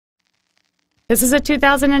This is a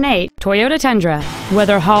 2008 Toyota Tundra.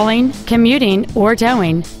 Whether hauling, commuting, or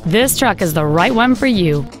towing, this truck is the right one for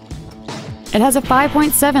you. It has a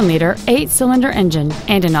 5.7-liter 8-cylinder engine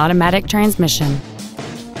and an automatic transmission.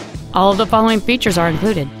 All of the following features are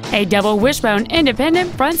included: a double wishbone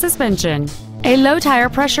independent front suspension, a low tire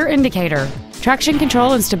pressure indicator, traction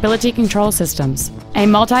control and stability control systems, a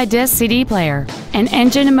multi-disc CD player, an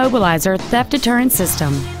engine immobilizer theft deterrent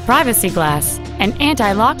system, privacy glass, an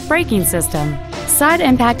anti-lock braking system, side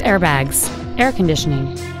impact airbags, air conditioning,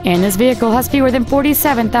 and this vehicle has fewer than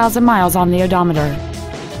 47,000 miles on the odometer.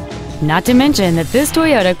 Not to mention that this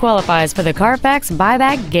Toyota qualifies for the Carfax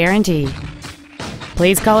buyback guarantee.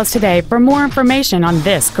 Please call us today for more information on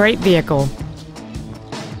this great vehicle.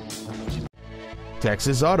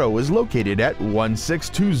 Texas Auto is located at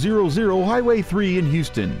 16200 Highway 3 in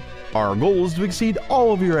Houston. Our goal is to exceed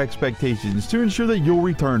all of your expectations to ensure that you'll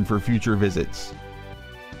return for future visits.